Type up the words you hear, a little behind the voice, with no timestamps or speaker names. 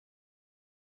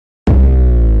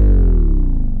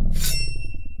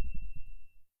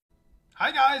Hi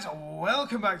guys,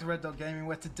 welcome back to Red Dog Gaming,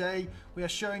 where today we are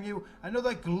showing you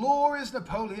another glorious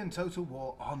Napoleon Total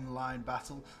War online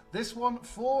battle. This one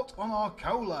fought on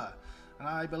Arcole, and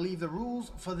I believe the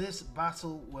rules for this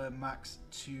battle were maxed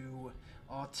to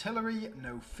artillery,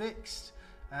 no fixed.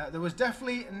 There was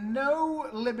definitely no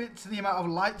limit to the amount of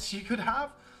lights you could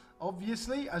have,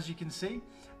 obviously, as you can see.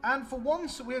 And for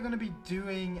once, we are going to be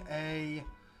doing a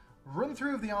run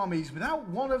through of the armies without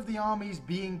one of the armies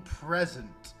being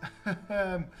present.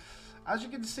 As you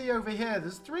can see over here,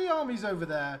 there's 3 armies over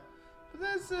there, but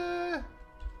there's a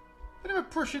bit of a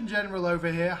Prussian general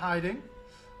over here hiding.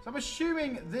 So I'm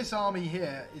assuming this army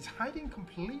here is hiding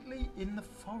completely in the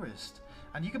forest,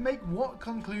 and you can make what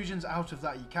conclusions out of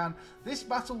that you can. This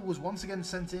battle was once again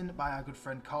sent in by our good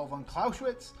friend Carl von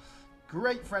Clausewitz,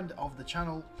 great friend of the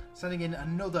channel, sending in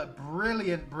another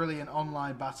brilliant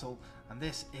online battle, and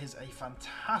this is a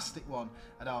fantastic one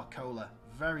at Arcole.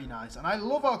 Very nice, and I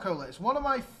love Arcole. It's one of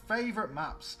my favorite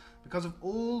maps because of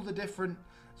all the different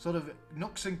sort of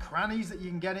nooks and crannies that you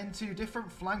can get into,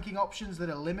 different flanking options that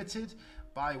are limited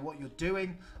by what you're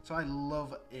doing. So I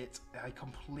love it. I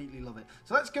completely love it.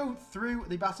 So let's go through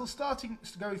the battle, starting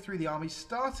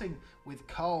with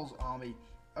Carl's army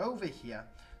over here.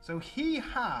 So he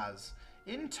has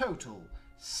in total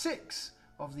 6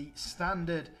 of the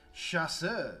standard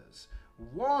chasseurs,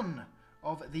 1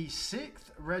 of the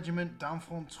 6th Regiment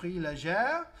d'Infanterie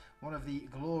Légère, one of the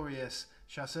glorious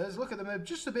chasseurs. Look at them, they're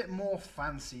just a bit more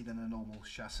fancy than a normal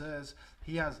chasseurs.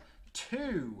 He has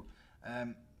 2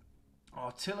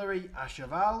 artillery à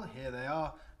cheval. Here they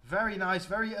are. Very nice,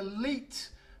 very elite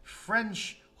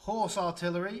French horse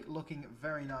artillery, looking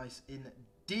very nice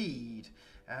indeed.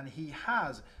 And he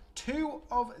has 2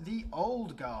 of the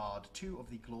old guard, 2 of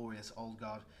the glorious old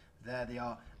guard. There they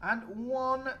are. And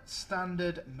 1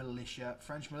 standard militia,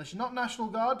 French militia. Not National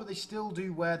Guard, but they still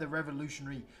do wear the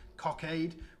revolutionary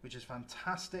cockade, which is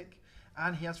fantastic.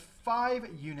 And he has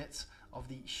 5 units of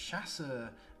the chasseurs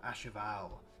à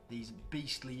cheval. These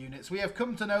beastly units. We have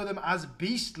come to know them as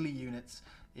beastly units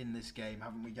in this game,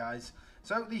 haven't we, guys?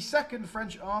 So the 2nd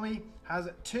French army has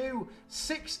 2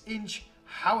 6-inch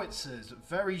howitzers,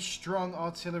 very strong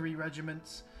artillery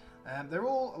regiments. They're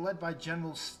all led by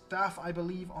general staff, I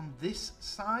believe, on this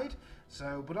side.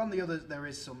 So, but on the other, there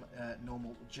is some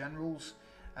normal generals.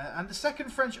 And the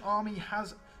 2nd French army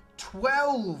has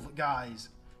 12 guys,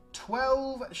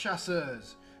 12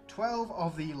 chasseurs, 12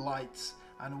 of the lights,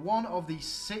 and 1 of the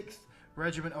 6th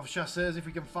Regiment of Chasseurs, if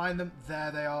we can find them.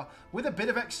 There they are, with a bit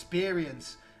of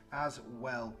experience as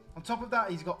well. On top of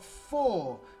that, he's got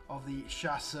 4 of the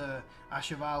Chasseurs à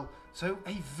Cheval. So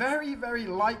a very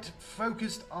light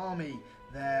focused army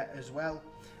there as well.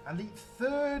 And the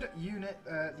 3rd unit,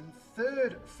 the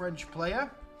 3rd French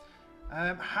player,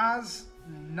 has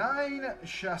 9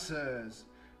 Chasseurs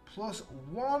plus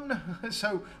 1,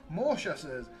 so more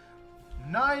Chasseurs.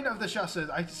 9 of the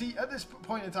chasseurs. I see at this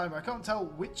point in time, I can't tell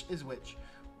which is which.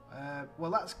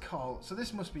 Well, that's Carl, so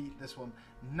this must be this one.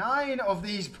 9 of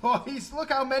these boys.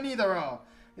 Look how many there are.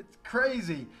 It's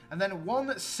crazy. And then 1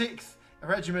 6th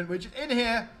regiment, which is in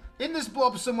here, in this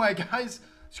blob somewhere, guys.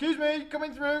 Excuse me,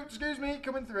 coming through. Excuse me,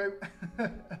 coming through.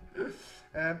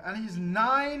 And he's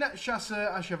 9 chasseurs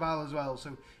à cheval as well.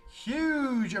 So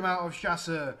huge amount of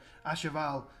chasseurs à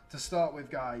cheval to start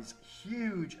with, guys.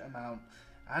 Huge amount.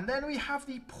 And then we have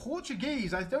the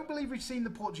Portuguese. I don't believe we've seen the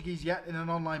Portuguese yet in an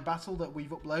online battle that we've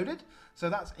uploaded. So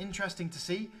that's interesting to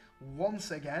see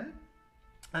once again.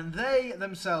 And they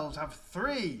themselves have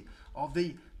 3 of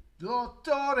the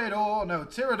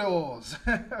tiradors,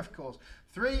 of course.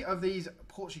 3 of these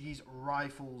Portuguese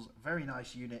rifles. Very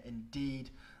nice unit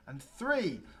indeed. And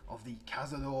 3 of the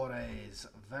cazadores.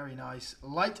 Very nice.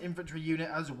 Light infantry unit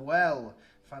as well.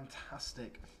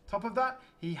 Fantastic. Top of that,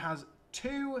 he has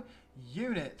 2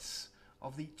 units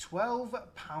of the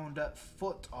 12-pounder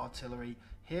foot artillery.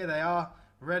 Here they are,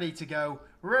 ready to go,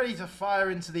 ready to fire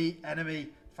into the enemy.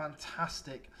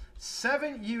 Fantastic.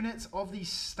 7 units of the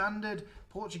standard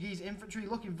Portuguese infantry,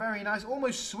 looking very nice,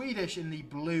 almost Swedish in the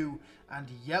blue and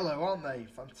yellow, aren't they?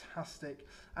 Fantastic.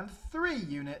 And 4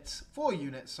 units,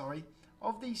 sorry,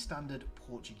 of the standard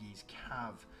Portuguese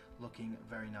cav, looking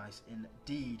very nice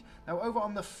indeed. Now over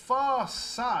on the far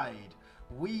side,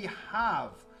 we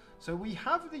have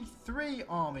the 3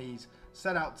 armies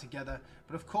set out together,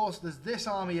 but of course there's this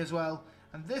army as well,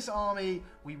 and this army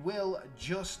we will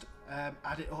just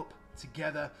add it up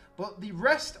together. But the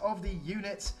rest of the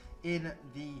units in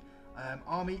the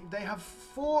army, they have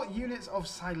 4 units of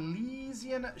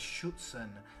Silesian Schutzen,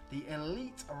 the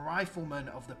elite riflemen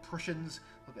of the Prussians.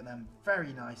 Look at them,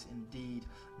 very nice indeed.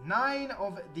 9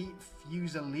 of the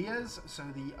Fusiliers, so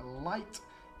the light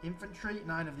infantry,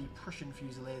 9 of the Prussian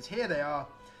Fusiliers. Here they are.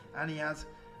 And he has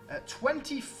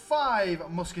 25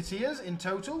 musketeers in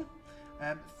total.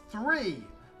 3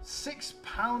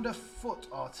 6-pounder foot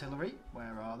artillery.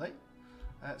 Where are they?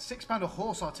 6-pounder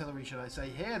horse artillery, should I say.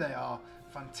 Here they are.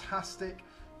 Fantastic.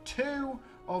 2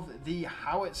 of the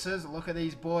howitzers. Look at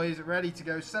these boys, ready to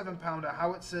go. 7-pounder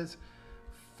howitzers.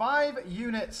 5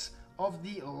 units of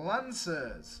the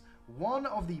lancers. 1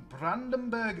 of the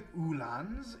Brandenburg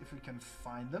Uhlans, if we can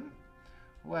find them.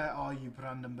 Where are you,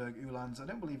 Brandenburg Uhlans? I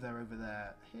don't believe they're over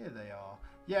there. Here they are.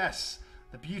 Yes,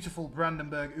 the beautiful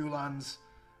Brandenburg Uhlans.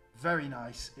 Very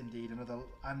nice indeed.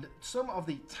 And some of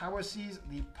the Tawarcies,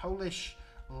 the Polish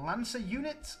Lancer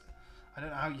unit. I don't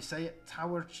know how you say it.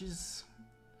 Tawarcies.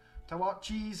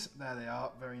 There they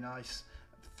are. Very nice.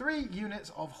 3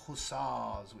 units of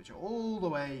Hussars, which are all the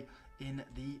way in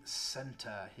the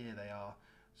centre. Here they are.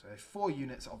 So 4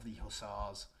 units of the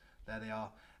Hussars. There they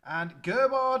are. And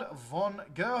Gerhard von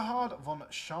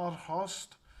Scharhorst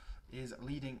is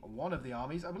leading one of the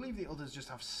armies. I believe the others just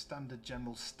have standard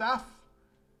general staff.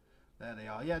 There they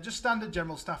are. Yeah, just standard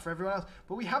general staff for everyone else.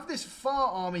 But we have this far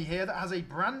army here that has a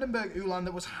Brandenburg Uhlan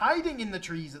that was hiding in the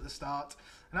trees at the start.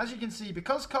 And as you can see,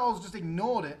 because Karl's just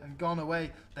ignored it and gone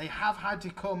away, they have had to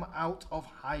come out of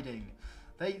hiding.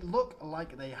 They look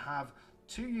like they have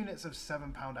 2 units of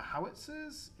 7-pounder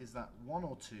howitzers. Is that 1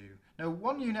 or 2? No,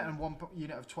 1 unit and 1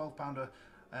 unit of 12-pounder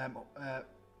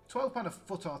 12-pounder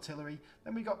foot artillery.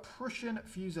 Then we got Prussian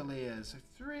Fusiliers. So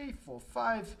 3, 4,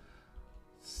 5,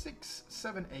 6,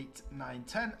 7, 8, 9,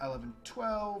 10, 11,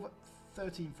 12,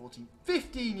 13, 14,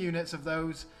 15 units of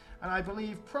those. And I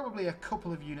believe probably a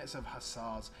couple of units of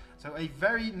Hussars. So a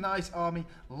very nice army.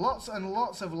 Lots and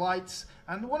lots of lights.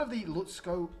 And one of the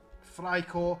Lutzko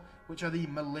Freikorps, which are the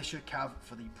militia cav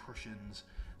for the Prussians.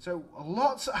 So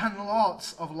lots and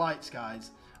lots of lights,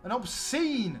 guys. An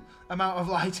obscene amount of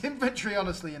light infantry,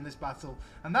 honestly, in this battle.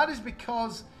 And that is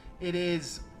because it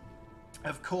is,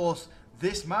 of course,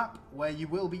 this map where you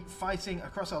will be fighting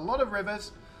across a lot of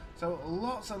rivers. So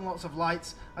lots and lots of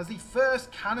lights as the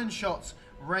first cannon shots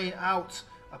rain out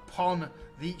upon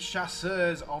the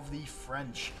chasseurs of the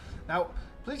French. Now,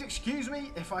 please excuse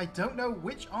me if I don't know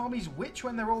which army's which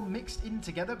when they're all mixed in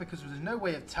together, because there's no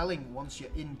way of telling once you're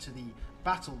into the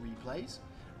battle replays.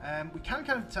 We can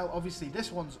kind of tell, obviously,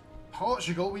 this one's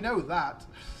Portugal, we know that.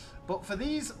 But for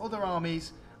these other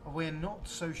armies, we're not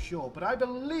so sure. But I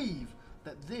believe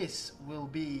that this will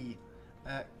be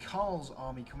Karl's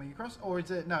army coming across. Or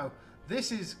is it? No,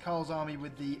 this is Karl's army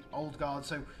with the old guard.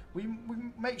 So we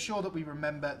make sure that we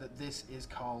remember that this is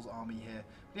Karl's army here.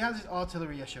 He has his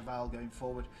artillery à cheval going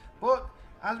forward. But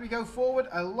as we go forward,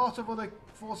 a lot of other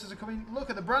forces are coming. Look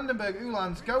at the Brandenburg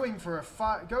Uhlans going for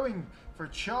a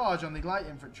charge on the light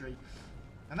infantry.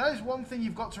 And that is one thing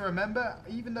you've got to remember.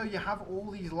 Even though you have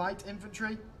all these light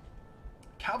infantry,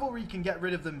 cavalry can get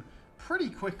rid of them pretty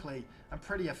quickly and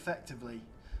pretty effectively.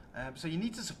 So you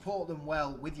need to support them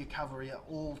well with your cavalry at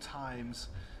all times.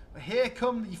 But here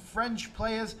come the French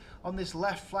players on this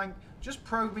left flank, just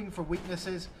probing for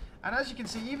weaknesses. And as you can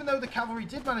see, even though the cavalry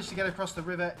did manage to get across the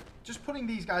river, just putting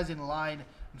these guys in line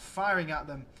and firing at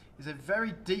them is a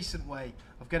very decent way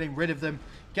of getting rid of them.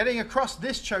 Getting across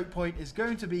this choke point is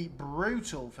going to be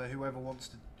brutal for whoever wants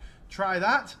to try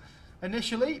that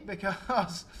initially,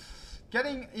 because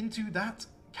getting into that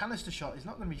canister shot is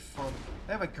not going to be fun.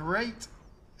 They have a great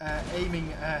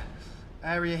aiming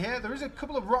area here. There is a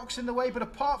couple of rocks in the way, but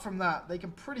apart from that, they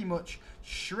can pretty much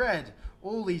shred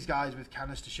all these guys with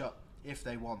canister shot if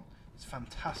they want. It's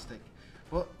fantastic.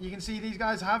 But you can see these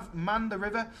guys have manned the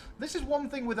river. This is one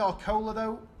thing with Arcole,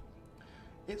 though.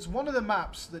 It's one of the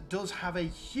maps that does have a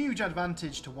huge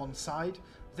advantage to one side.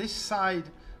 This side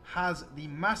has the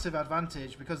massive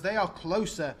advantage because they are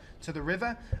closer to the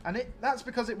river, and that's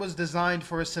because it was designed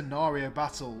for a scenario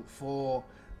battle for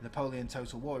Napoleon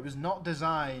Total War. It was not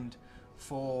designed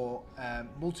for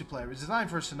multiplayer. It was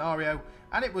designed for a scenario,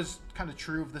 and it was kind of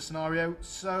true of the scenario.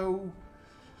 So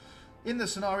in the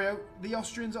scenario, the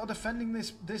Austrians are defending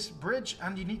this bridge,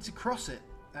 and you need to cross it.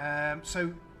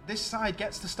 So this side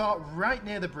gets to start right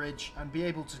near the bridge and be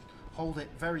able to hold it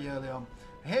very early on.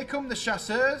 Here come the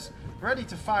chasseurs, ready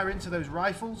to fire into those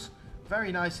rifles.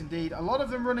 Very nice indeed. A lot of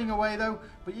them running away though,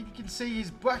 but you can see he's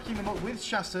backing them up with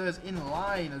chasseurs in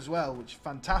line as well, which is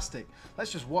fantastic.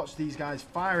 Let's just watch these guys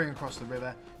firing across the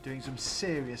river, doing some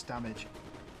serious damage.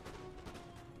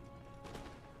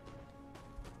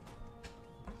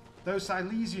 Those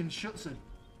Silesian Schutzen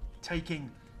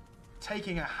taking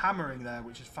a hammering there,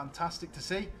 which is fantastic to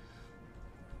see.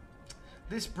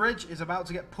 This bridge is about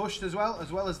to get pushed as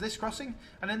well as this crossing.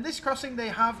 And in this crossing, they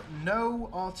have no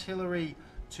artillery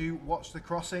to watch the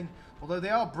crossing. Although they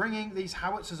are bringing these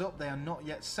howitzers up, they are not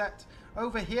yet set.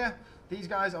 Over here, these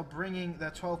guys are bringing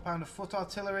their 12-pounder foot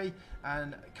artillery,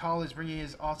 and Carl is bringing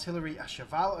his artillery à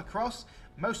cheval across,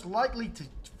 most likely to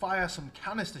fire some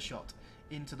canister shot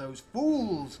into those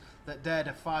fools that dare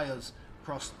defy us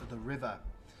across the river.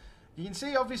 You can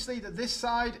see, obviously, that this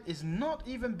side is not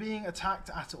even being attacked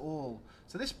at all.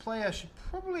 So this player should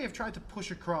probably have tried to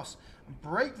push across and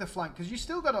break the flank, because you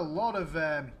still got a lot of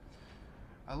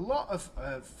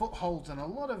footholds and a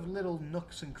lot of little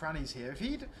nooks and crannies here. If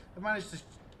he'd have managed to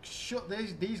shut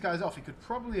these guys off, he could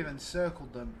probably have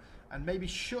encircled them and maybe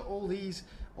shut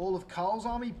all of Carl's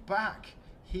army back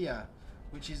here,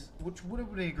 which would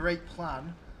have been a great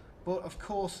plan. But of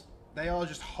course, they are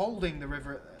just holding the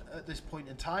river at this point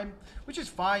in time, which is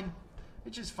fine.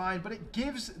 But it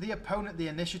gives the opponent the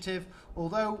initiative,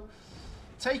 although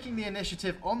taking the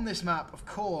initiative on this map, of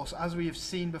course, as we have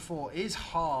seen before, is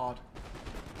hard.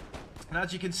 And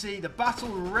as you can see, the battle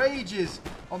rages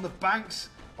on the banks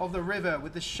of the river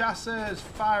with the chasseurs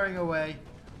firing away.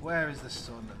 Where is the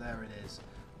sun? There it is.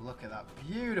 Look at that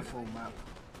beautiful map.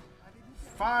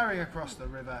 Firing across the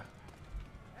river.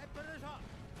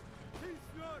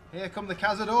 Here come the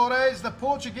cazadores, the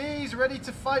Portuguese, ready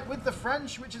to fight with the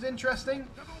French, which is interesting.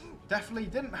 Definitely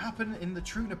didn't happen in the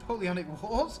true Napoleonic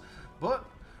Wars, but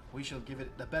we shall give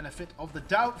it the benefit of the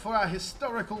doubt for our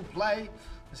historical play.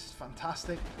 This is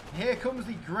fantastic. And here comes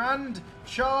the grand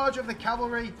charge of the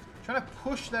cavalry, trying to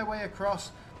push their way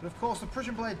across. But of course, the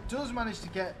Prussian player does manage to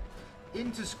get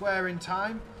into square in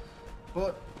time,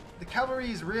 but the cavalry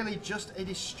is really just a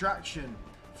distraction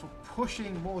for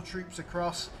pushing more troops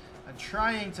across and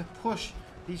trying to push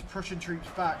these Prussian troops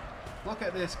back. Look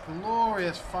at this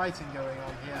glorious fighting going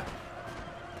on here.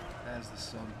 There's the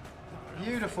sun.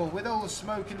 Beautiful, with all the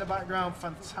smoke in the background,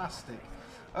 fantastic.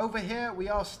 Over here, we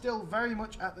are still very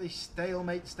much at the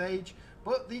stalemate stage,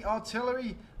 but the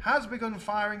artillery has begun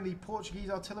firing, the Portuguese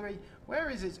artillery. Where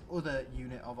is its other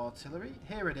unit of artillery?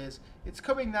 Here it is. It's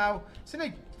coming now. It's in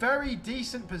a very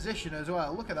decent position as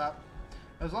well. Look at that.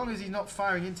 As long as he's not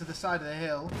firing into the side of the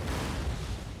hill.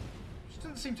 Which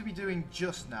doesn't seem to be doing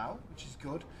just now, which is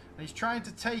good. And he's trying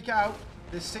to take out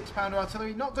this 6-pounder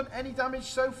artillery. Not done any damage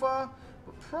so far,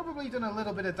 but probably done a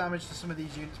little bit of damage to some of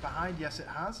these units behind. Yes, it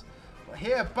has. But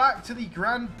here, back to the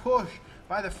grand push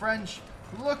by the French.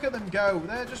 Look at them go.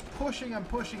 They're just pushing and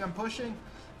pushing and pushing.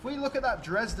 If we look at that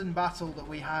Dresden battle that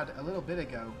we had a little bit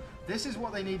ago, this is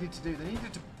what they needed to do. They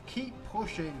needed to keep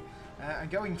pushing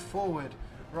and going forward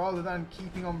rather than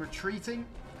keeping on retreating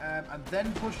and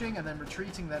then pushing and then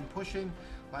retreating, then pushing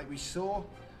like we saw.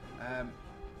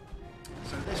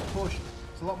 So this push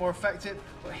is a lot more effective.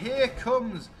 But here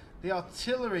comes the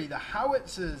artillery, the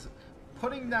howitzers,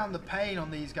 putting down the pain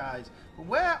on these guys. But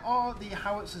where are the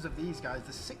howitzers of these guys?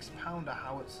 The 6-pounder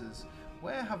howitzers.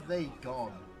 Where have they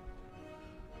gone?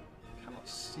 I cannot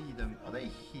see them. Are they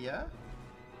here?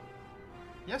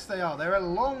 Yes, they are. They're a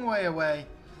long way away.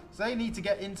 So they need to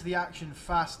get into the action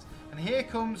fast. And here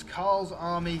comes Carl's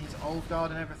army, his old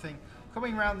guard and everything,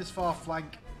 coming around this far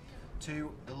flank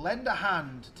to lend a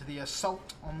hand to the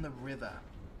assault on the river.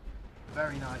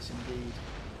 Very nice indeed.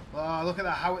 Oh, look at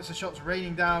the howitzer shots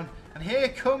raining down. And here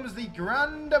comes the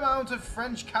grand amount of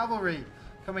French cavalry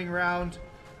coming round.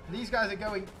 And these guys are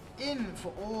going in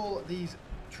for all these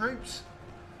troops.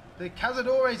 The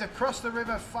cazadores across the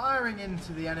river firing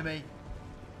into the enemy.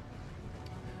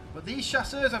 But these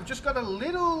chasseurs have just got a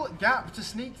little gap to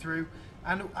sneak through.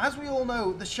 And as we all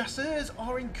know, the chasseurs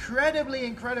are incredibly,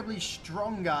 incredibly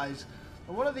strong, guys.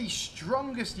 They're one of the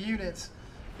strongest units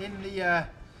in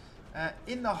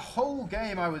the whole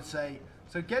game, I would say.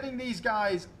 So getting these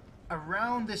guys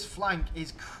around this flank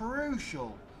is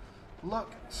crucial.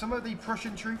 Look, some of the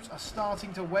Prussian troops are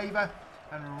starting to waver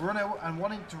and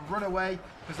wanting to run away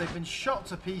because they've been shot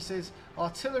to pieces.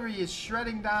 Artillery is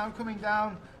shredding down, coming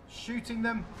down, shooting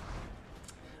them.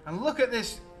 And look at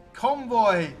this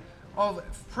convoy of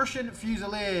Prussian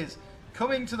Fusiliers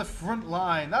coming to the front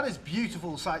line. That is a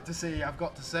beautiful sight to see, I've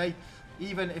got to say,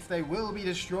 even if they will be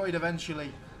destroyed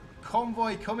eventually.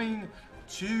 Convoy coming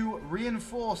to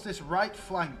reinforce this right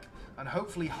flank and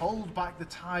hopefully hold back the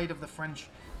tide of the French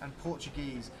and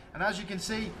Portuguese. And as you can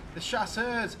see, the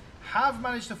chasseurs have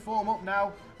managed to form up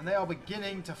now, and they are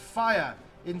beginning to fire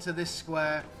into this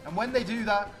square. And when they do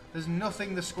that, there's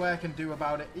nothing the square can do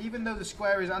about it. Even though the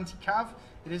square is anti-cav,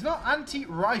 it is not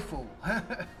anti-rifle.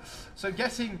 So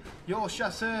getting your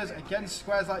chasseurs against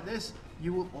squares like this,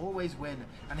 you will always win.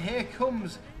 And here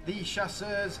comes the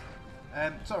chasseurs.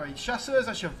 Chasseurs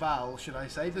à cheval, should I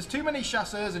say. There's too many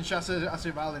chasseurs and chasseurs à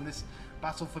cheval in this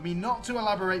battle for me not to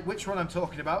elaborate which one I'm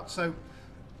talking about. So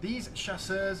these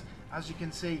chasseurs as you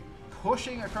can see,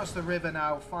 pushing across the river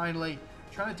now, finally,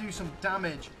 trying to do some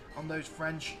damage on those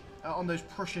on those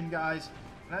Prussian guys.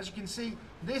 And as you can see,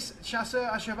 this chasseur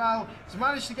à cheval has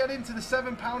managed to get into the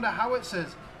 7-pounder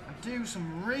howitzers and do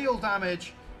some real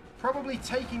damage, probably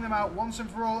taking them out once and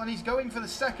for all. And he's going for the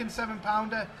second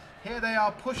 7-pounder. Here they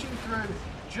are pushing through,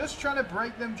 just trying to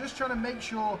break them, just trying to make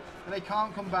sure that they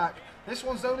can't come back. This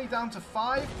one's only down to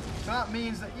 5, so that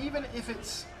means that even if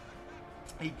it's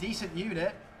a decent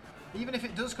unit, even if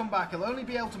it does come back, it'll only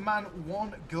be able to man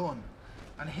 1 gun.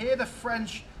 And here the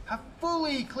French have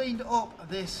fully cleaned up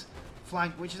this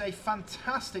flank, which is a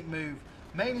fantastic move,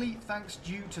 mainly thanks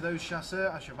due to those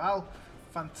chasseurs à cheval.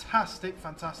 Fantastic,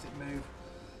 fantastic move.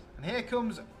 And here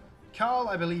comes Carl.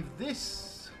 I believe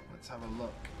this, let's have a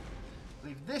look. I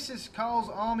believe this is Carl's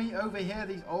army over here,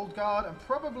 these old guard, and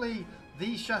probably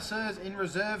these chasseurs in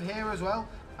reserve here as well.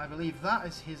 I believe that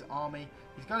is his army.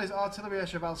 He's got his artillery à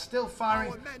cheval still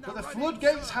firing, but the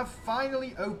floodgates have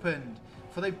finally opened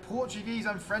for the Portuguese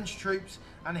and French troops,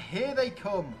 and here they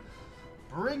come,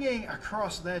 bringing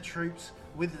across their troops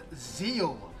with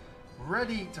zeal,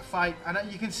 ready to fight.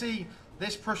 And you can see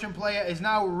this Prussian player is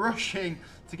now rushing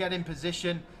to get in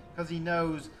position because he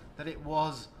knows that it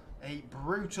was a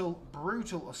brutal,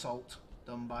 brutal assault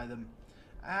done by them.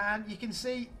 And you can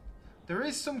see there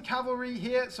is some cavalry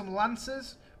here, some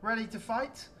lancers ready to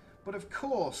fight, but of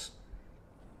course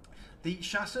the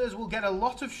chasseurs will get a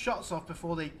lot of shots off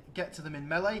before they get to them in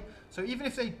melee. So even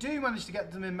if they do manage to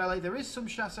get them in melee, there is some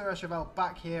chasseurs à cheval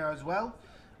back here as well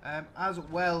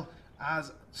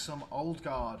as some old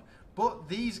guard. But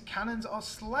these cannons are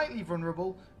slightly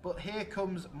vulnerable, but here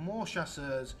comes more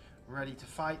chasseurs ready to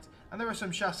fight. And there are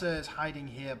some chasseurs hiding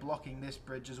here, blocking this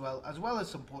bridge as well as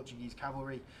some Portuguese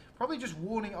cavalry. Probably just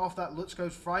warning off that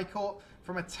Lutzko's Freikorps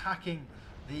from attacking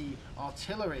the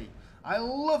artillery. I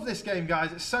love this game,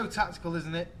 guys. It's so tactical,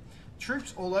 isn't it?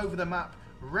 Troops all over the map,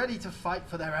 ready to fight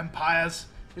for their empires.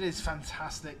 It is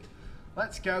fantastic.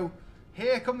 Let's go.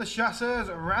 Here come the chasseurs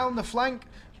around the flank,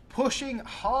 pushing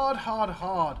hard, hard,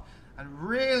 hard, and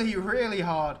really, really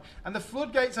hard. And the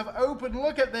floodgates have opened.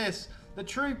 Look at this. The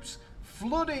troops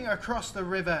flooding across the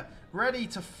river, ready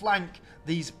to flank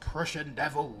these Prussian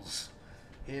devils.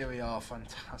 Here we are.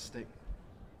 Fantastic.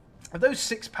 Have those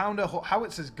 6-pounder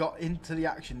howitzers got into the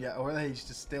action yet, or are they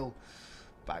just still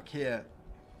back here?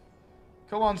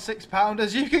 Come on,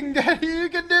 6-pounders, you can do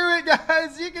it,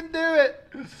 guys, you can do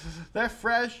it. They're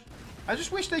fresh. I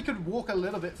just wish they could walk a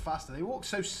little bit faster. They walk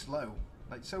so slow,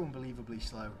 like so unbelievably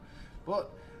slow. But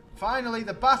finally,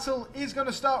 the battle is going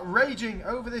to start raging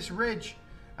over this ridge.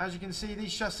 As you can see,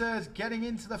 these chasseurs getting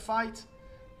into the fight,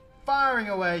 firing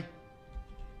away.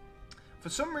 For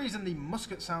some reason, the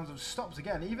musket sounds have stopped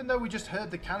again, even though we just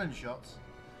heard the cannon shots.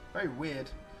 Very weird.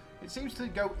 It seems to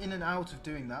go in and out of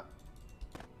doing that.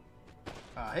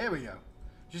 Ah, here we go.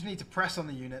 Just need to press on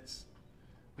the units.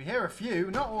 We hear a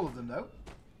few, not all of them though.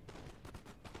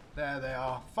 There they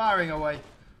are, firing away,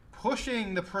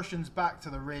 pushing the Prussians back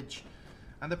to the ridge.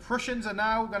 And the Prussians are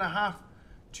now going to have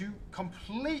to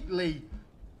completely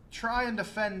try and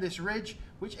defend this ridge,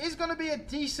 which is going to be a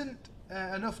decent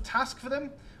enough task for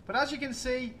them. But as you can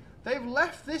see, they've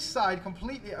left this side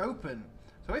completely open.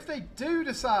 So if they do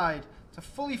decide to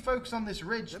fully focus on this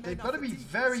ridge, they've got to be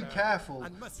very careful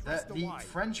that the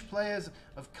French players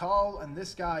of Carl and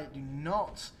this guy do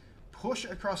not push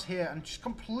across here and just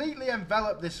completely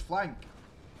envelop this flank.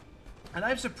 And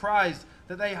I'm surprised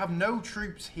that they have no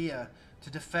troops here to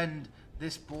defend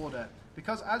this border.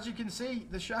 Because as you can see,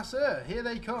 the chasseurs, here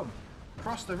they come.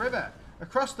 Across the river,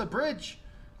 across the bridge,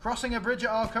 crossing a bridge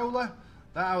at Arcole.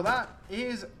 Now that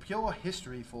is pure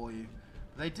history for you.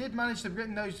 They did manage to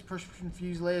bring those Prussian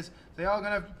Fusiliers. They are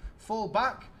going to fall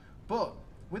back, but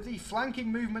with the flanking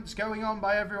movements going on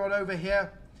by everyone over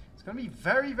here, it's going to be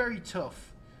very, very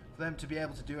tough for them to be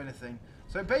able to do anything.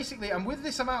 So basically, and with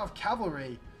this amount of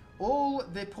cavalry, all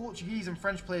the Portuguese and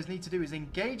French players need to do is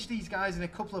engage these guys in a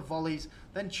couple of volleys,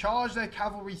 then charge their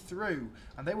cavalry through,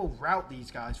 and they will rout these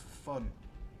guys for fun.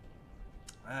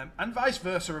 And vice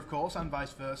versa, of course, and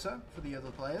vice versa for the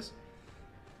other players.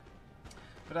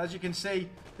 But as you can see,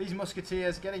 these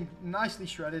musketeers getting nicely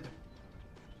shredded.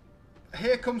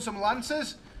 Here come some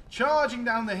lancers charging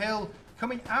down the hill,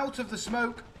 coming out of the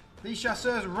smoke. These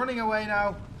chasseurs running away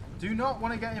now. Do not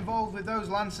want to get involved with those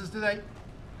lancers, do they?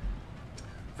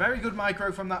 Very good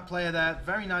micro from that player there.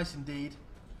 Very nice indeed.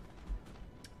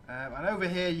 And over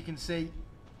here you can see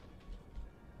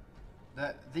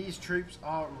that these troops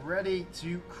are ready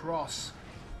to cross.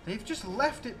 They've just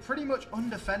left it pretty much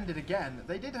undefended again.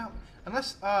 They did have,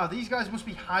 unless these guys must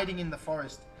be hiding in the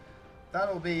forest.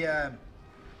 That'll be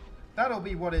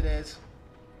what it is.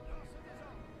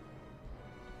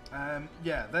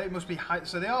 Yeah, they must be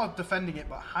so they are defending it,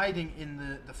 but hiding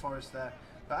in the forest there.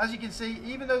 But as you can see,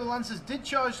 even though the Lancers did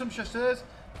charge some chasseurs,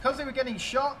 because they were getting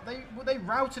shot, they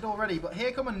routed already. But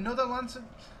here come another Lancer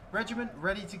regiment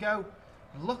ready to go.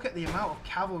 Look at the amount of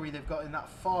cavalry they've got in that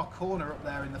far corner up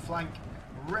there in the flank,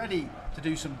 ready to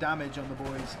do some damage on the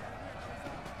boys.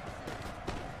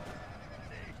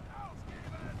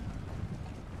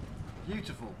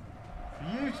 Beautiful.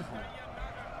 Beautiful.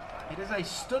 It is a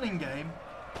stunning game.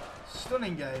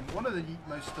 Stunning game. One of the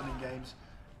most stunning games.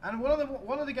 And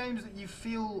one of the games that you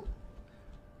feel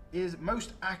is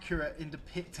most accurate in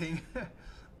depicting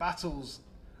battles.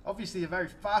 Obviously, they're very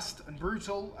fast and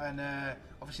brutal, and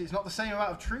obviously it's not the same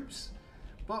amount of troops,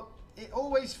 but it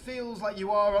always feels like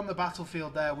you are on the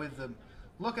battlefield there with them.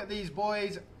 Look at these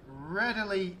boys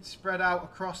readily spread out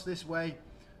across this way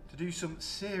to do some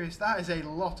serious... That is a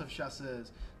lot of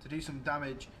chasseurs to do some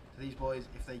damage to these boys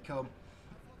if they come.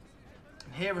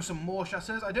 And here are some more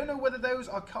chasseurs. I don't know whether those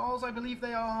are Carls. I believe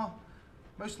they are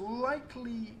most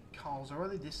likely Carls, or are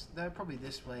they this? They're probably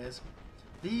this players.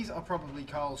 These are probably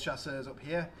Carl's chasseurs up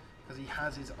here, because he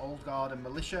has his old guard and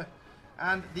militia.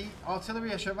 And the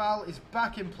artillery à cheval is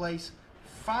back in place,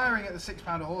 firing at the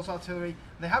 6-pounder horse artillery.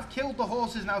 They have killed the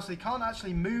horses now, so they can't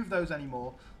actually move those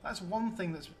anymore. That's one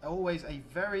thing that's always a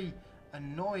very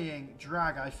annoying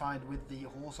drag I find with the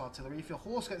horse artillery. If your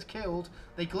horse gets killed,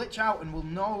 they glitch out and will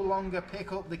no longer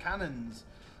pick up the cannons,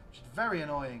 which is very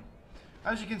annoying.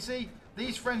 As you can see,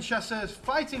 these French chasseurs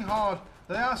fighting hard.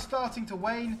 They are starting to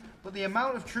wane, but the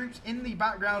amount of troops in the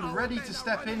background ready to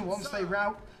step in once they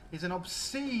rout is an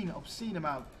obscene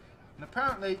amount. And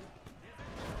apparently,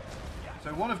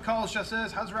 so one of Carl's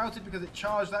chasseurs has routed because it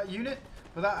charged that unit,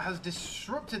 but that has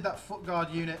disrupted that foot guard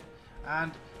unit,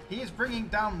 and he is bringing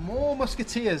down more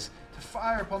musketeers to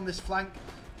fire upon this flank,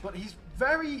 but he's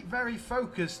very, very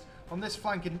focused on this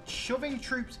flank and shoving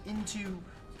troops into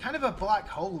kind of a black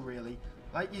hole, really.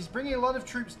 Like, he's bringing a lot of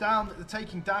troops down that are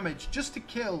taking damage just to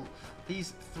kill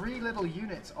these 3 little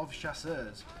units of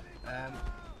chasseurs.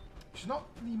 Which is not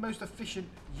the most efficient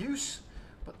use,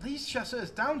 but these chasseurs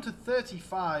down to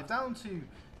 35, down to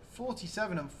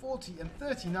 47 and 40 and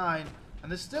 39,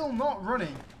 and they're still not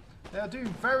running. They are doing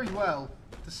very well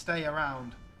to stay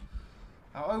around.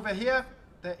 Now over here,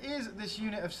 there is this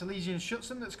unit of Silesian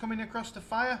Schutzen that's coming across to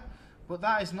fire, but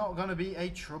that is not going to be a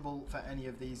trouble for any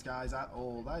of these guys at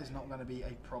all. That is not going to be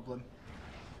a problem.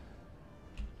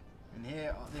 And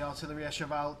here, the artillery à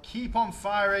cheval keep on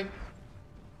firing.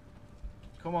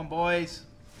 Come on, boys.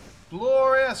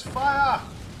 Glorious fire!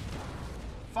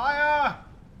 Fire!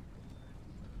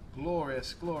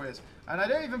 Glorious, glorious. And I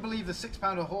don't even believe the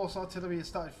 6-pounder horse artillery has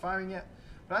started firing yet.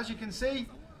 But as you can see,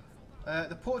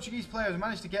 the Portuguese player has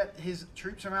managed to get his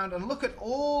troops around. And look at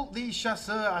all these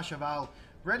chasseurs à cheval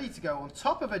ready to go on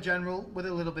top of a general with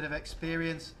a little bit of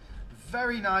experience.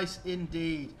 Very nice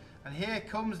indeed. And here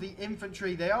comes the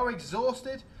infantry. They are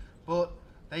exhausted, but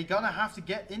they're going to have to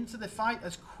get into the fight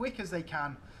as quick as they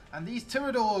can. And these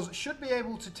Tiradors should be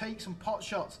able to take some pot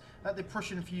shots at the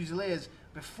Prussian Fusiliers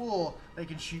before they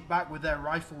can shoot back with their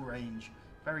rifle range.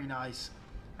 Very nice.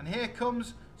 And here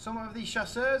comes some of these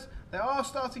chasseurs. They are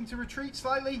starting to retreat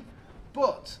slightly,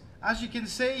 but as you can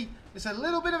see, it's a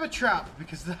little bit of a trap,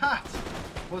 because that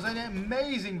was an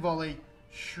amazing volley,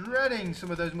 shredding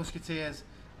some of those musketeers,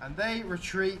 and they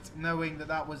retreat knowing that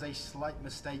that was a slight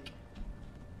mistake.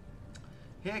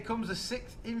 Here comes the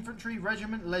 6th Infantry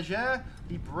Regiment Léger,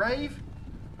 the Brave.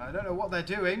 I don't know what they're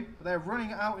doing, but they're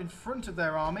running out in front of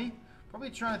their army,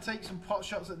 probably trying to take some pot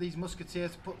shots at these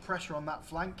musketeers to put pressure on that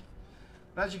flank.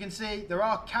 But as you can see, there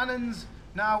are cannons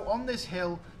now on this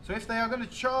hill, so if they are going to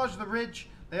charge the ridge,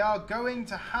 they are going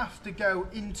to have to go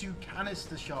into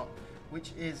canister shot,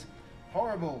 which is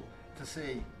horrible to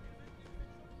see.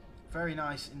 Very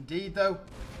nice indeed, though.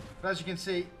 But as you can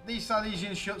see, these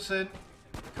Silesian Schutzen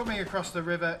coming across the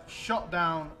river, shot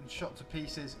down and shot to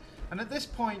pieces. And at this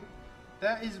point,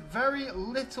 there is very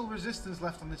little resistance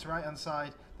left on this right-hand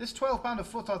side. This 12-pounder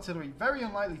foot artillery, very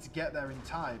unlikely to get there in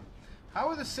time. How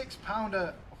are the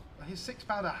 6-pounder, his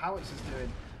 6-pounder howitzers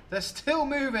doing? They're still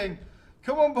moving.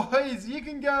 Come on, boys, you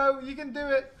can go, you can do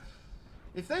it.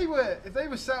 If they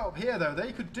were set up here, though,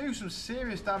 they could do some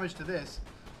serious damage to this.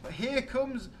 But here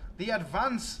comes the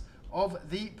advance of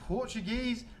the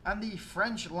Portuguese and the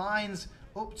French lines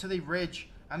up to the ridge,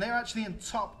 and they're actually on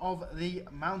top of the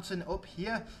mountain up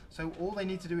here, so all they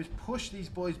need to do is push these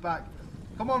boys back.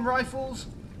 Come on, rifles.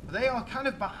 They are kind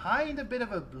of behind a bit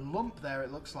of a lump there,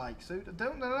 it looks like, so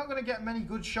they're not going to get many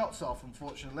good shots off,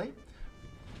 unfortunately.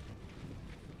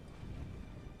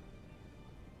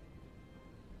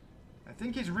 I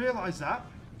think he's realised that,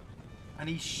 And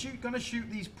he's going to shoot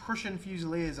these Prussian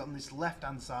Fusiliers on this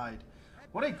left-hand side.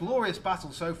 What a glorious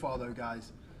battle so far, though,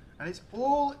 guys. And it's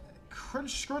all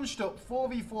scrunched up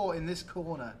 4v4 in this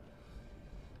corner.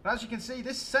 And as you can see,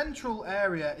 this central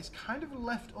area is kind of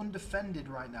left undefended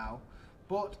right now.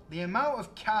 But the amount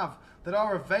of cav that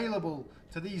are available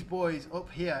to these boys up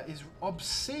here is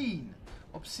obscene.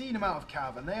 Obscene amount of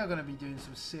cav. And they are going to be doing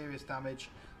some serious damage.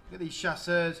 Look at these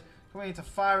chasseurs coming in to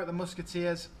fire at the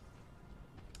musketeers.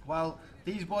 Well,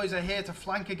 these boys are here to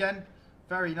flank again.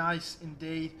 Very nice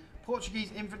indeed.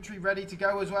 Portuguese infantry ready to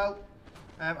go as well.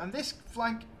 And this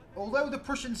flank, although the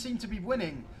Prussians seem to be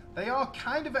winning, they are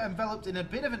kind of enveloped in a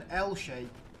bit of an L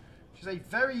shape, which is a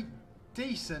very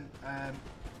decent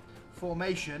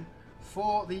formation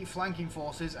for the flanking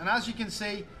forces. And as you can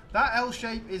see, that L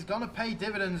shape is going to pay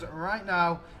dividends right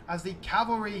now as the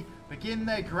cavalry begin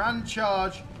their grand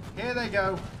charge. Here they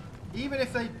go. Even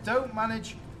if they don't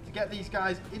manage to get these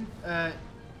guys in,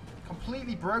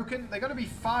 completely broken, they're going to be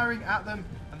firing at them,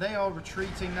 and they are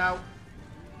retreating now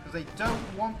because they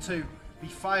don't want to be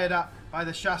fired at by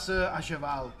the chasseur à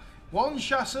cheval. One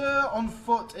chasseur on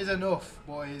foot is enough,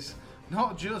 boys.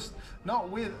 Not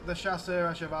with the chasseur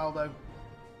à cheval though.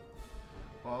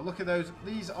 Well, look at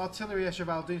these artillery à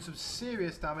cheval doing some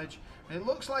serious damage. And it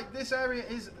looks like this area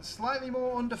is slightly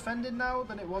more undefended now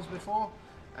than it was before,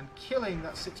 and killing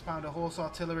that 6-pounder horse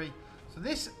artillery. So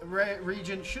this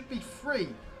region should be free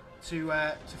to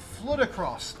flood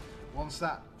across once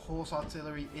that horse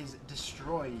artillery is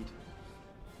destroyed.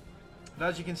 But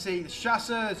as you can see, the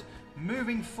chasseurs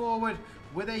moving forward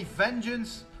with a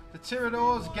vengeance. The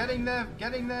tiradors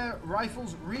getting their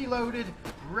rifles reloaded,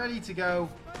 ready to go.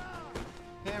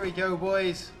 Here we go,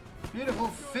 boys. Beautiful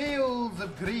fields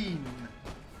of green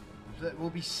that will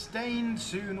be stained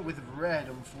soon with red,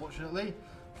 unfortunately,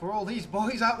 for all these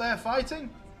boys out there fighting.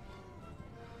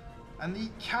 And the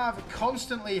cav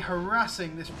constantly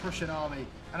harassing this Prussian army.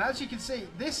 And as you can see,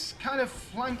 this kind of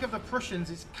flank of the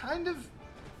Prussians is kind of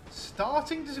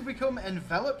starting to become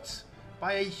enveloped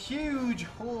by a huge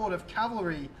horde of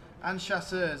cavalry and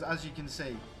chasseurs, as you can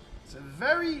see. It's a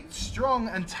very strong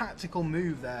and tactical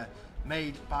move there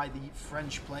made by the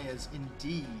French players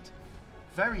indeed.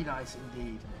 Very nice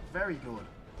indeed. Very good.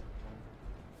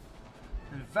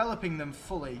 Enveloping them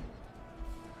fully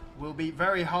will be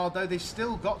very hard, though. They've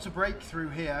still got to break through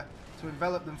here to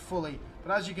envelop them fully.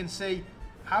 But as you can see,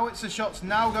 howitzer shots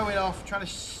now going off, trying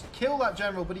to kill that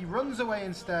general, but he runs away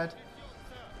instead.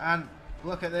 And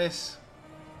look at this.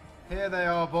 Here they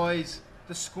are, boys.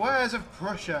 The squares of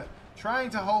Prussia trying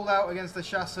to hold out against the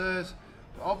chasseurs.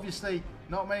 But obviously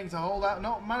not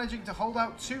managing to hold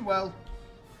out too well.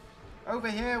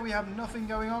 Over here we have nothing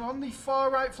going on. On the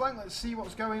far right flank, let's see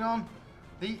what's going on.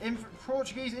 The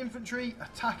Portuguese infantry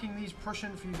attacking these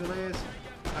Prussian Fusiliers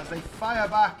as they fire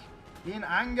back in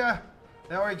anger.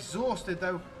 They are exhausted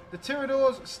though. The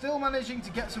tiradors still managing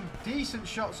to get some decent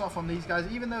shots off on these guys,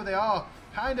 even though they are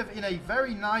kind of in a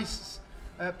very nice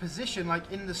position,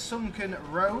 like in the sunken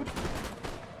road.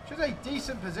 Which is a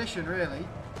decent position, really.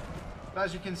 But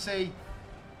as you can see,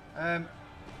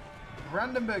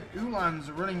 Brandenburg Uhlans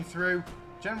running through,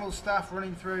 General Staff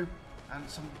running through, and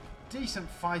some decent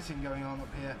fighting going on up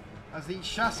here as the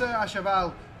chasseur à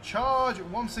cheval charge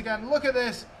once again. Look at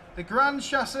this, the grand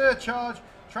chasseur charge,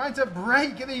 trying to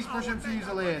break these Prussian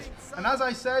Fusiliers. And as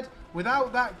I said,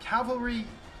 without that cavalry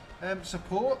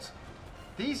support,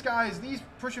 these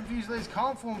Prussian Fusiliers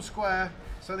can't form square,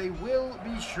 so they will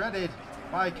be shredded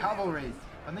by cavalry.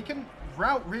 And they can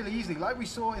rout really easily, like we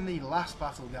saw in the last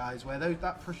battle, guys, where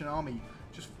that Prussian army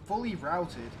just fully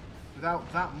routed without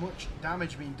that much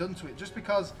damage being done to it, just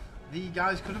because the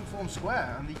guys couldn't form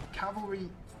square and the cavalry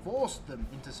forced them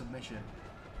into submission.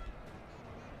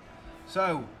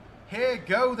 So, here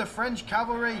go the French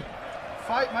cavalry.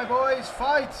 Fight, my boys,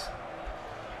 fight!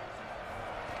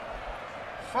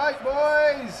 Fight,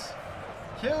 boys!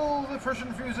 Kill the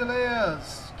Prussian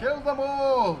Fusiliers! Kill them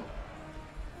all!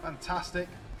 Fantastic.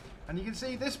 And you can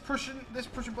see this Prussian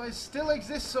player still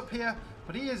exists up here,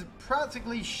 but he is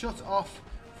practically shut off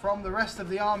from the rest of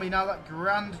the army now that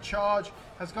grand charge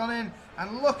has gone in.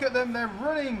 And look at them, they're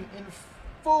running in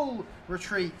full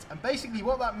retreat. And basically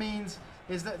what that means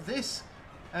is that this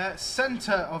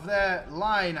center of their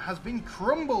line has been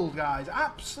crumbled, guys.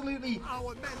 Absolutely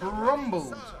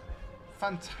crumbled.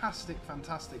 Fantastic,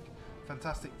 fantastic,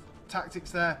 fantastic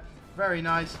tactics there. Very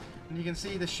nice. And you can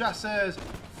see the chasseurs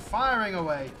firing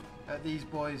away at these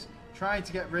boys, trying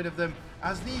to get rid of them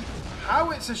as the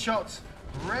howitzer shots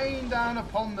rain down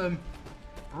upon them.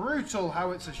 Brutal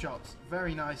howitzer shots.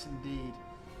 Very nice indeed.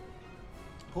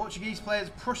 Portuguese players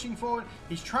pushing forward.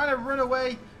 He's trying to run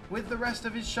away with the rest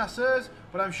of his chasseurs,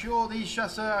 but I'm sure these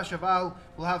chasseurs à cheval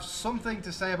will have something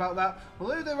to say about that.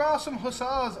 Although there are some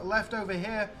hussars left over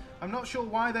here, I'm not sure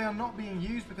why they are not being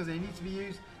used, because they need to be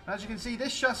used. And as you can see,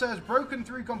 this chasseur has broken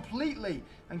through completely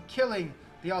and killing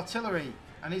the artillery,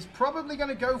 and is probably going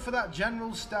to go for that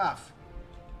general staff.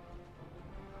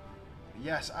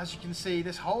 Yes, as you can see,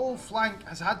 this whole flank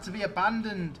has had to be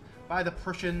abandoned by the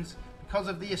Prussians because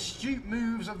of the astute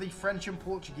moves of the French and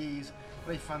Portuguese.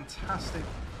 A fantastic,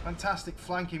 fantastic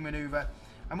flanking maneuver.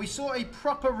 And we saw a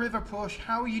proper river push.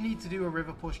 How you need to do a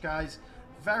river push, guys.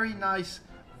 Very nice,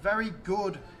 very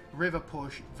good river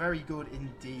push. Very good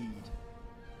indeed.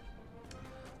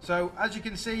 So, as you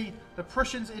can see, the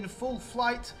Prussians in full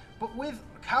flight, but with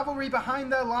cavalry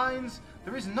behind their lines,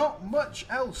 there is not much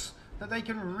else that they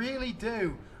can really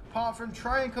do apart from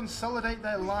try and consolidate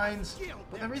their lines,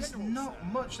 but there is not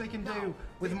much they can do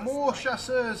with more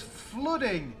chasseurs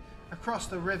flooding across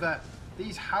the river,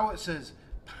 these howitzers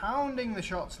pounding the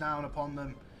shots down upon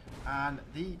them, and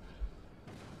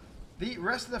the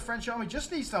rest of the French army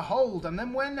just needs to hold, and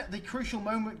then when the crucial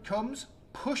moment comes,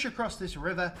 push across this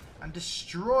river and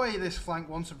destroy this flank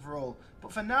once and for all.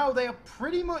 But for now, they are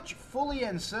pretty much fully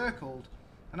encircled,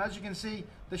 and as you can see,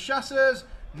 the chasseurs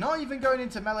not even going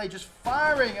into melee, just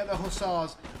firing at the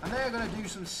hussars, and they are going to do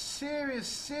some serious,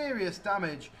 serious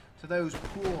damage to those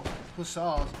poor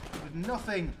hussars with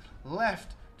nothing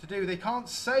left to do. They can't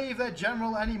save their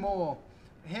general anymore.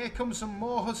 Here comes some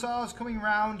more hussars coming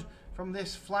round from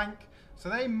this flank, so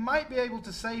they might be able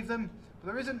to save them,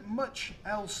 but there isn't much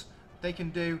else they can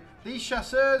do. These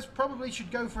chasseurs probably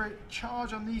should go for a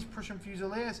charge on these Prussian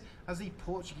Fusiliers as the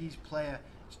Portuguese player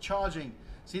is charging.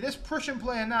 See, this Prussian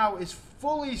player now is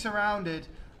fully surrounded.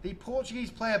 The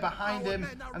Portuguese player behind him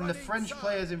and the French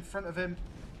players in front of him.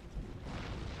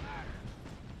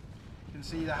 You can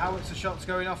see the howitzer shots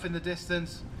going off in the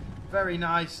distance. Very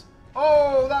nice.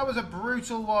 Oh, that was a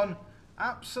brutal one.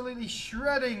 Absolutely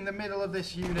shredding the middle of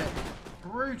this unit.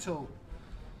 Brutal.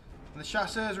 And the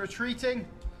chasseurs retreating.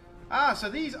 Ah, so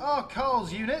these are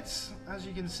Carl's units, as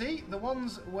you can see. The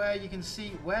ones where you can see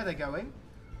where they're going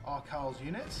are Carl's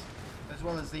units, as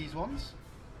well as these ones.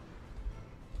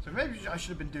 So maybe I should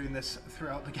have been doing this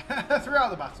throughout the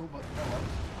throughout the battle, but oh well.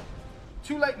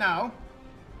 Too late now.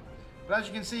 But as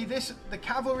you can see, the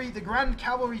cavalry, the grand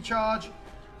cavalry charge,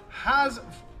 has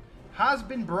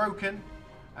been broken,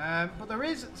 but there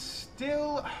is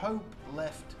still hope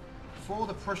left for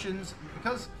the Prussians,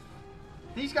 because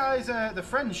these guys, the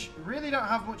French, really don't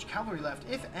have much cavalry left,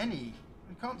 if any.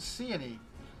 We can't see any.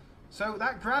 So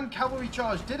that grand cavalry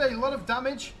charge did a lot of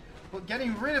damage, but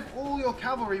getting rid of all your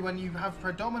cavalry when you have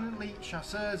predominantly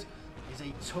chasseurs is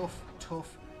a tough,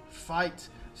 tough fight.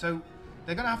 So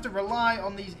they're going to have to rely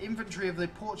on these infantry of the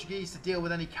Portuguese to deal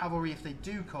with any cavalry if they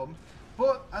do come.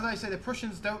 But, as I say, the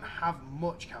Prussians don't have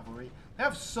much cavalry. They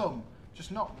have some,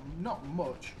 just not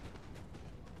much.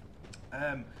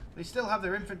 They still have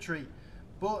their infantry.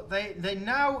 But they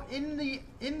now, in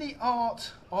the art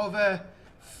of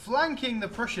flanking the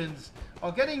Prussians,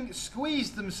 are getting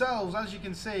squeezed themselves, as you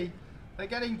can see. They're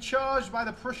getting charged by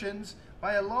the Prussians,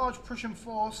 by a large Prussian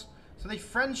force. So the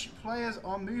French players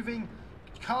are moving.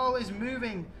 Carl is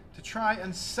moving to try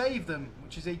and save them,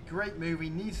 which is a great move. He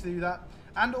needs to do that.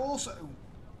 And also,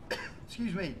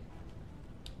 excuse me,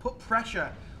 put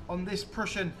pressure on this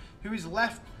Prussian who is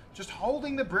left just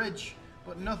holding the bridge,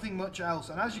 but nothing much else.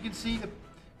 And as you can see, the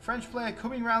French player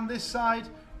coming around this side,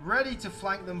 ready to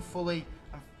flank them fully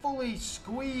and fully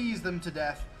squeeze them to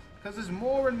death, because there's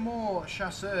more and more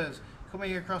chasseurs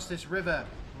coming across this river,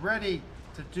 ready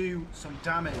to do some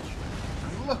damage.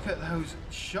 And look at those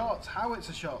shots,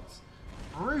 howitzer shots,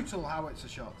 brutal howitzer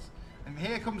shots. And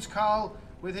here comes Carl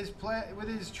with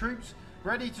his troops,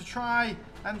 ready to try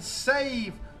and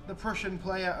save the Prussian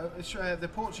player, the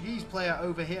Portuguese player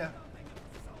over here.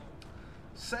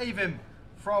 Save him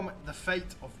from the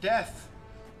fate of death,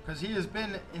 because he has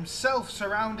been himself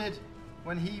surrounded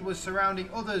when he was surrounding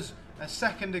others a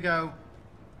second ago.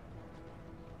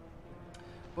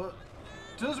 But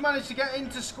does manage to get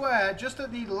into square just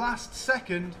at the last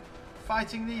second,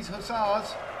 fighting these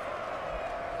hussars.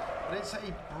 But it's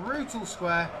a brutal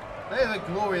square. They are the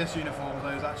glorious uniforms,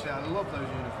 those actually. I love those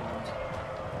uniforms.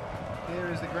 Here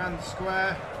is the grand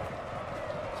square.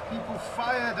 As people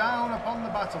fire down upon the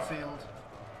battlefield.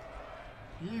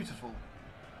 Beautiful.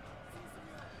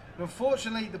 But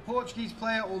unfortunately, the Portuguese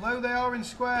player, although they are in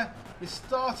square, is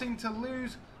starting to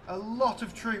lose a lot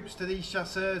of troops to these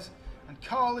chasseurs. And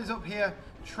Carl is up here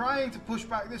trying to push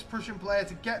back this Prussian player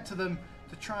to get to them,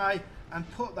 to try and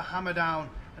put the hammer down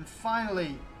and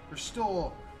finally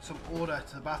restore some order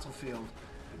to the battlefield.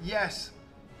 But yes,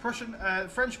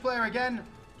 French player again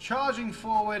charging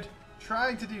forward,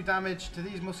 trying to do damage to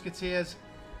these musketeers,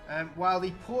 while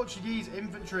the Portuguese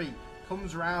infantry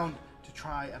comes round to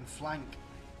try and flank.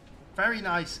 Very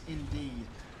nice indeed.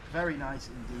 Very nice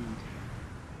indeed.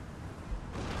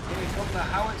 Here come the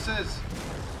howitzers,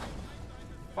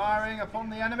 firing upon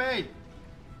the enemy.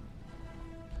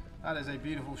 That is a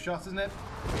beautiful shot, isn't it?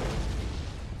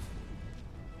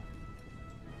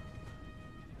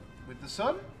 With the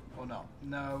sun? Or not?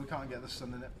 No, we can't get the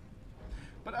sun in it.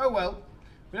 But oh well,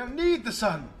 we don't need the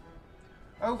sun.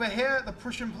 Over here, the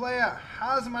Prussian player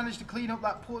has managed to clean up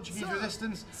that Portuguese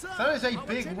resistance. So that is a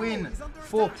big win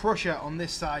for Prussia on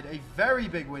this side. A very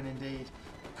big win indeed.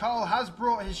 Carl has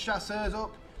brought his chasseurs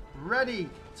up, ready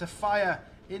to fire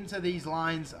into these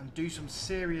lines and do some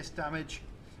serious damage.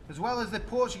 As well as the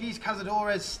Portuguese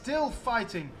cazadores still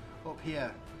fighting up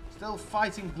here. Still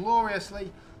fighting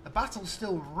gloriously. The battle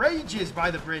still rages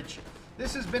by the bridge.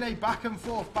 This has been a back and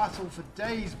forth battle for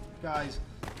days, guys.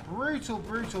 Brutal,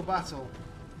 brutal battle.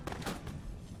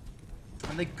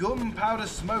 And the gunpowder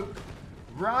smoke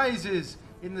rises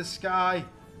in the sky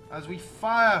as we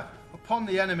fire upon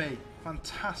the enemy.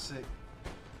 Fantastic.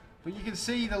 But you can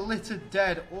see the littered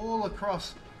dead all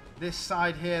across this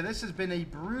side here. This has been a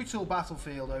brutal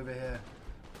battlefield over here.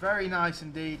 Very nice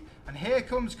indeed. And here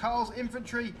comes Carl's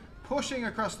infantry pushing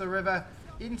across the river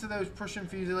into those Prussian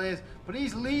Fusiliers. But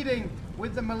he's leading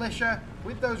with the militia,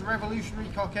 with those revolutionary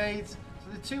cockades.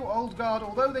 So the two Old Guard,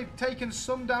 although they've taken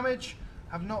some damage,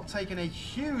 have not taken a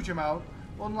huge amount,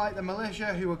 unlike the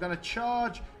militia who are going to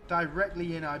charge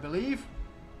directly in, I believe.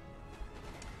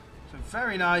 So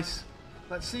very nice.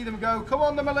 Let's see them go. Come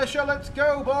on, the militia, let's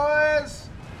go, boys!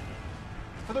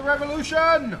 For the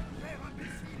revolution!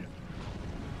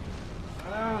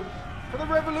 Hello. For the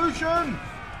revolution!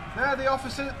 There, the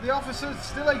officer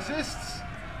still exists.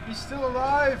 He's still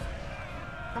alive.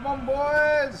 Come on,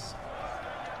 boys!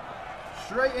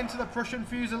 Straight into the Prussian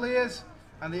Fusiliers.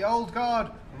 And the Old Guard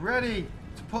ready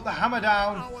to put the hammer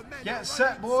down. Get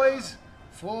set, boys,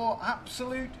 for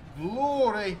absolute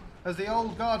glory as the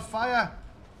Old Guard fire.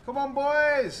 Come on,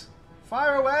 boys.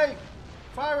 Fire away.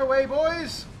 Fire away,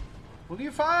 boys. Will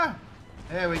you fire?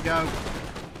 There we go.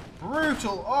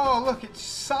 Brutal. Oh, look, it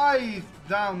scythed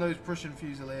down those Prussian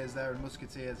Fusiliers there and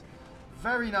musketeers.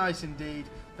 Very nice indeed.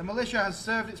 The militia has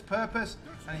served its purpose.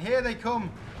 And here they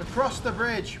come across the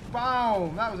bridge.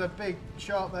 Boom. That was a big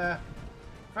shot there.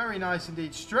 Very nice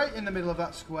indeed. Straight in the middle of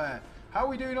that square. How are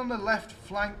we doing on the left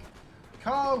flank?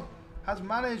 Carl has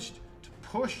managed to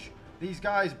push these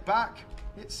guys back.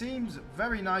 It seems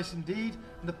very nice indeed.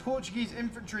 And the Portuguese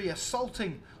infantry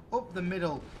assaulting up the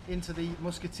middle into the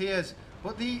musketeers.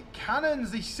 But the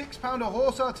cannons, the 6-pounder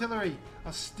horse artillery,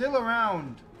 are still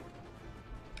around.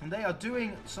 And they are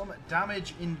doing some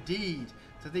damage indeed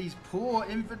to these poor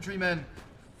infantrymen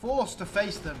forced to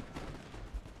face them.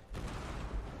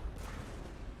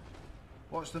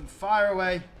 Watch them fire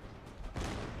away.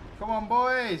 Come on,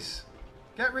 boys.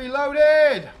 Get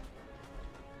reloaded.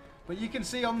 But you can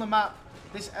see on the map,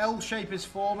 this L shape is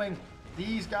forming.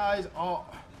 These guys are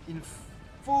in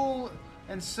full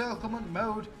encirclement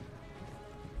mode.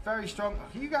 Very strong.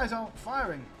 You guys aren't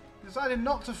firing. Decided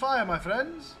not to fire, my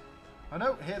friends. Oh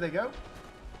no, here they go.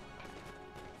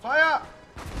 Fire!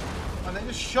 And they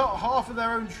just shot half of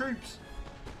their own troops.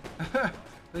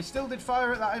 They still did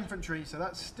fire at that infantry, so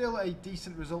that's still a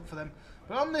decent result for them.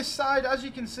 But on this side, as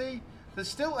you can see, there's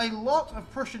still a lot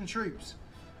of Prussian troops.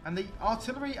 And the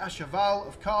artillery à cheval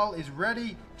of Carl is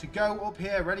ready to go up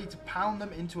here, ready to pound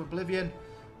them into oblivion.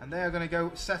 And they are going to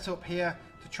go set up here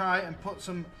to try and put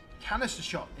some canister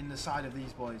shot in the side of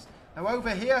these boys. Now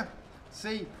over here,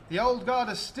 see, the Old Guard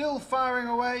are still firing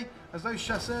away as those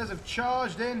chasseurs have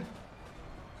charged in.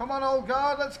 Come on, Old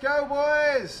Guard, let's go,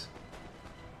 boys!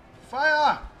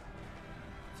 Fire!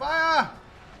 Fire!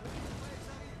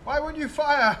 Why wouldn't you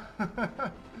fire?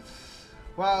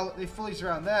 Well, they fully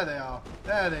surround. There they are.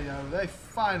 There they go. They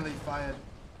finally fired.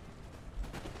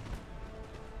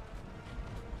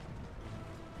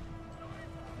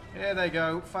 Here they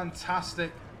go.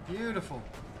 Fantastic. Beautiful.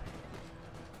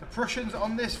 The Prussians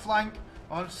on this flank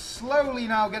are slowly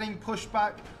now getting pushed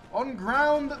back on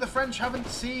ground that the French haven't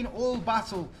seen all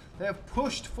battle. They have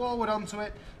pushed forward onto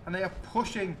it and they are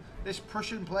pushing this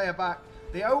Prussian player back.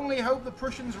 The only hope the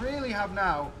Prussians really have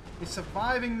now is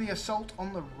surviving the assault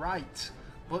on the right.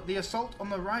 But the assault on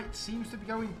the right seems to be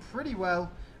going pretty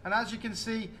well. And as you can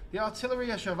see, the artillery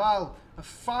à cheval are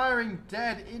firing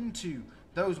dead into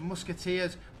those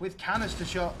musketeers with canister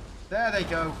shot. There they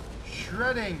go,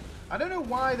 shredding. I don't know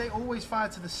why they always fire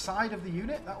to the side of the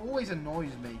unit. That always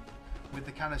annoys me with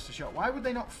the canister shot. Why would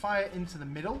they not fire into the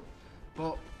middle?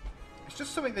 But it's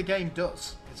just something the game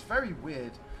does. It's very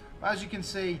weird. As you can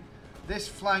see, this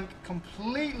flank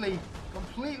completely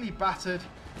battered,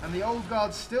 and the old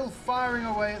guard still firing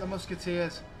away at the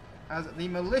musketeers as the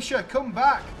militia come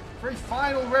back for a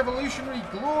final revolutionary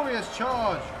glorious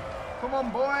charge. Come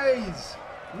on, boys,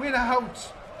 win out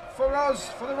for us,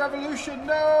 for the revolution.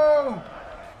 No,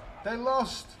 they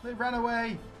lost, they ran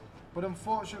away, but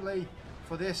unfortunately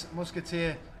for this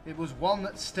musketeer, it was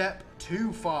one step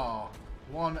too far.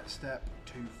 One step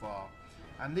too far.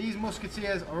 And these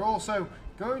musketeers are also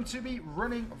going to be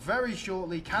running very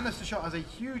shortly. Canister shot has a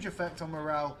huge effect on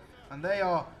morale, and they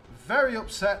are very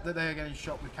upset that they are getting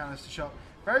shot with canister shot.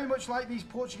 Very much like these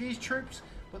Portuguese troops,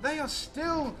 but they are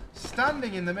still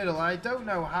standing in the middle. I don't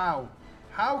know how.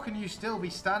 How can you still be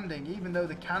standing even though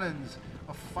the cannons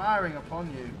are firing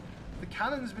upon you? The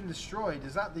cannon's been destroyed.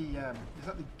 Is that the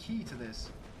key to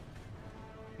this?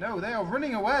 No, they are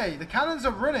running away. The cannons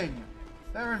are running.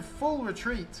 They're in full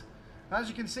retreat. As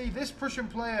you can see, this Prussian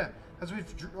player has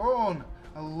withdrawn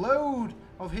a load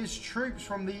of his troops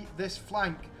from this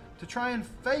flank to try and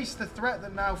face the threat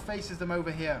that now faces them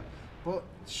over here. But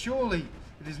surely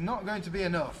it is not going to be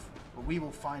enough. But we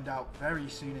will find out very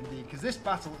soon indeed, because this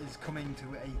battle is coming to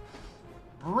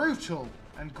a brutal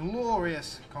and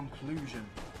glorious conclusion.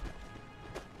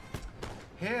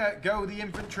 Here go the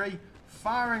infantry,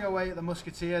 firing away at the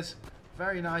musketeers.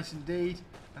 Very nice indeed.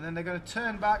 And then they're going to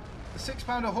turn back. The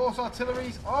 6-pounder horse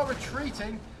artilleries are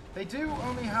retreating. They do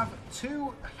only have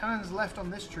 2 cannons left on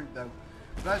this troop though.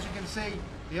 But as you can see,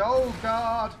 the old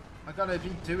guard are going to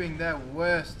be doing their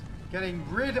worst, getting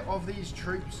rid of these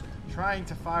troops, trying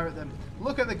to fire at them.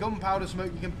 Look at the gunpowder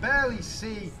smoke. You can barely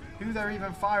see who they're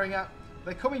even firing at.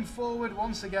 They're coming forward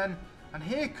once again. And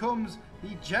here comes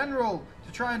the general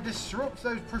to try and disrupt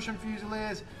those Prussian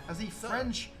Fusiliers as the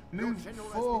French move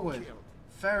forward.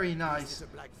 Very nice.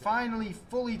 Finally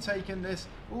fully taken this.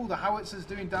 Oh, the howitzers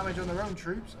doing damage on their own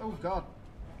troops. Oh, God.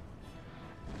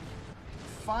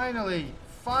 Finally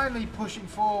pushing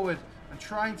forward and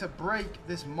trying to break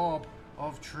this mob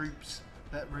of troops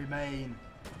that remain.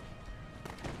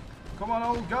 Come on,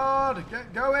 old guard.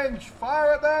 Get going.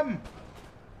 Fire at them.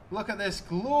 Look at this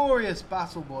glorious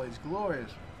battle, boys. Glorious.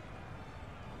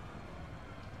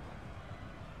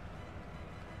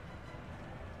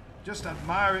 Just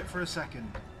admire it for a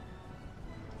second.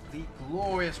 The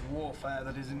glorious warfare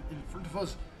that is in front of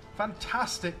us.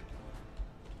 Fantastic.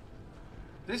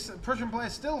 This Prussian player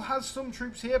still has some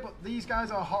troops here, but these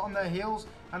guys are hot on their heels.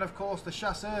 And of course the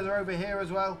chasseurs are over here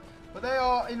as well. But they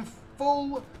are in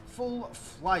full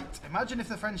flight. Imagine if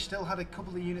the French still had a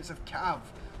couple of units of cav.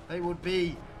 They would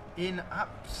be in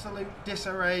absolute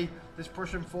disarray, this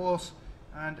Prussian force.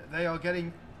 And they are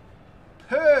getting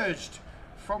purged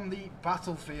from the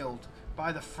battlefield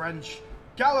by the French,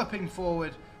 galloping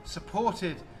forward,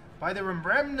 supported by the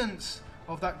remnants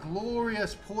of that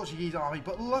glorious Portuguese army.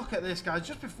 But look at this, guys,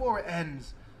 just before it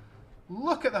ends.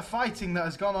 Look at the fighting that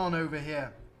has gone on over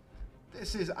here.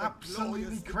 This is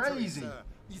absolutely crazy.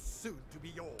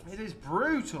 It is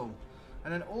brutal.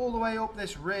 And then all the way up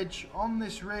this ridge, on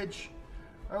this ridge,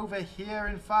 over here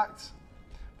in fact.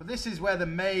 But this is where the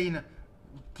main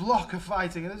block of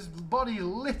fighting, and there's bodies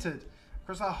littered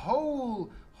across the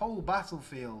whole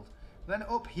battlefield. Then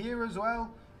up here as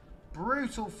well,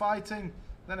 brutal fighting.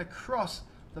 Then across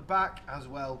the back as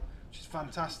well, which is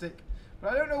fantastic.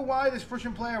 But I don't know why this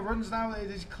Prussian player runs now.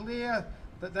 It is clear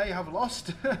that they have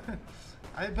lost.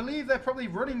 I believe they're probably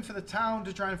running for the town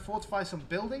to try and fortify some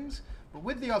buildings. But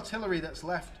with the artillery that's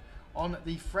left on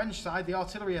the French side, the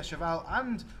artillery à cheval,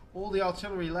 and all the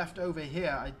artillery left over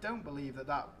here, I don't believe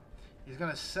that is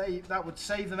going to save. That would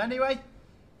save them anyway.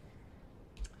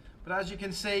 But as you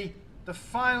can see, the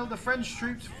French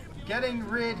troops getting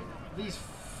rid of these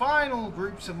final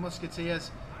groups of musketeers.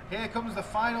 Here comes the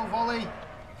final volley.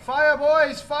 Fire,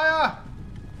 boys, fire!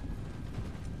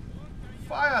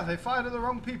 Fire! They fired at the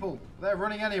wrong people. They're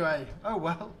running anyway. Oh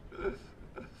well. And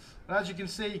as you can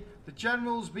see, the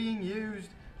general's being used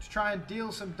to try and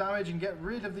deal some damage and get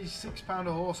rid of these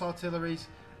 6-pounder horse artilleries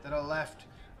that are left.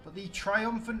 But the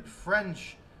triumphant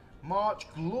French march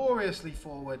gloriously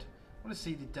forward. I want to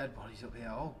see the dead bodies up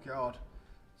here. Oh God.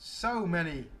 So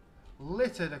many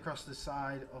littered across the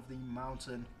side of the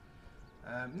mountain.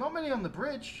 Not many on the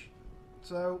bridge.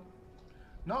 So,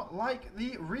 not like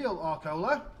the real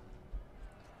Arcole.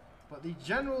 But the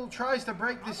general tries to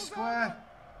break this square.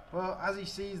 Well, as he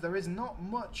sees, there is not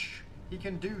much he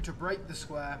can do to break the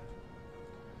square.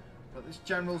 But this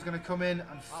general's going to come in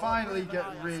and finally get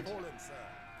rid.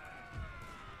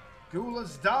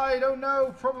 Gula's died. Oh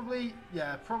no, probably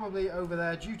over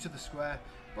there due to the square.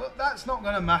 But that's not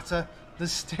going to matter.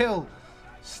 There's still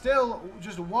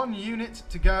just one unit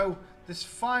to go. this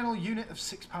final unit of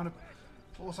 6-pounder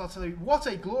horse artillery. What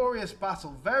a glorious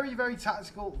battle. Very, very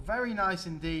tactical. Very nice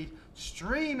indeed.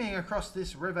 Streaming across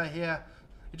this river here.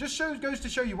 It just goes to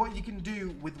show you what you can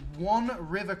do with one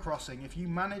river crossing. If you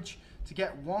manage to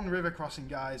get one river crossing,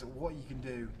 guys, what you can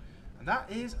do. And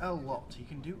that is a lot. You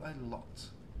can do a lot.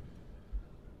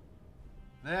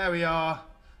 There we are.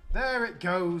 There it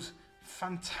goes.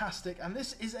 Fantastic. And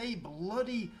this is a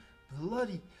bloody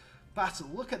battle.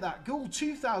 Look at that. Gould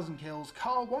 2,000 kills.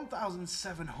 Carl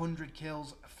 1,700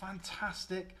 kills.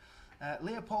 Fantastic.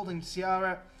 Leopold and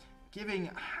Ciara giving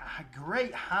a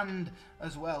great hand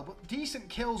as well. But decent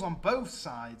kills on both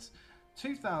sides.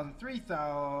 2,000,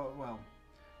 3,000, well,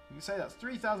 you can say that's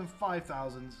 3,000,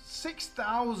 5,000,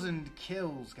 6,000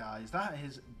 kills, guys. That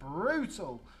is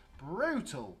brutal.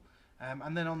 Brutal.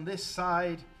 And then on this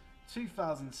side,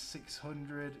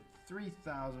 2,600,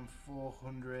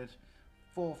 3,400,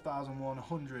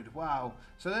 4,100. Wow.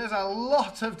 So there's a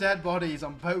lot of dead bodies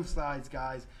on both sides,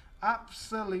 guys.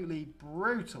 Absolutely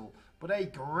brutal. But a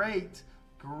great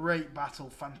battle.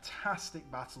 Fantastic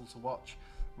battle to watch.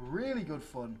 Really good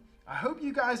fun. I hope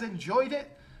you guys enjoyed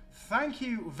it. Thank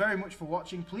you very much for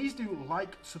watching. Please do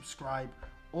like, subscribe,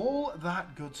 all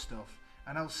that good stuff.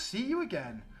 And I'll see you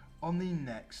again on the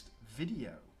next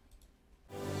video.